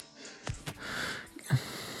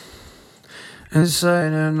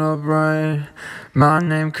Insane in the brain. My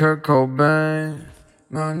name Kurt Cobain.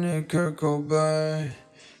 My name Kurt Cobain.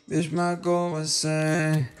 Bitch might go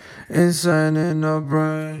insane. Insane in the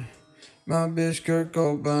brain. My bitch Kurt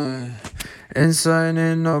Cobain. Insane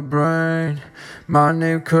in the brain. My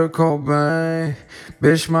name Kurt Cobain.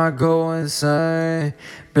 Bitch might go insane.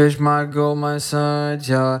 Bitch might go my side.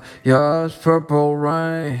 Yeah, it's purple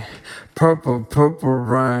rain. Purple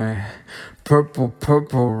rain.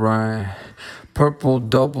 Purple rain. Purple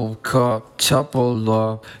double cup, chopple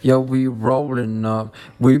up, yeah, we rolling up,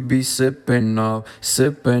 we be sipping up,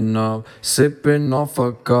 sipping up, sipping off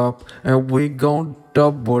a cup, and we gon'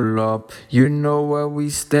 double up. You know where we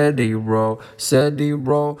steady roll, steady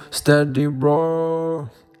roll, steady roll.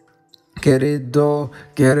 Get it though,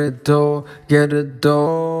 get it though, get it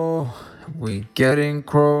though. We getting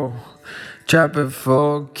crow. Trapping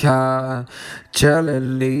for God, Charlie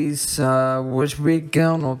Lisa, wish we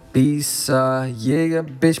gonna be yeah,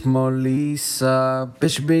 bitch Melissa,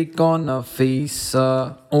 bitch we gonna feast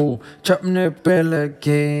oh, chopping the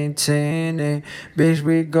pelican, bitch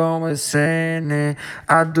we going insane,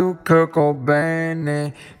 I do Kurt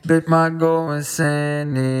Cobain, bitch my go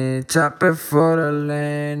insane, chop it for the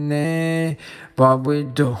land, what we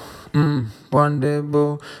do.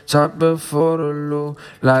 Wonderful, chop it for the low,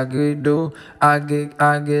 like we do. I get low,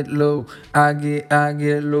 I get low,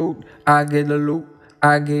 I get the loop,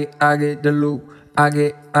 I get the loop, I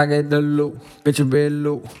get the loop, bitch you be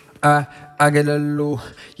low. I get a low,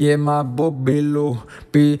 yeah my boy be low,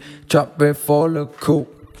 be chop it for the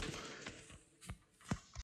coop.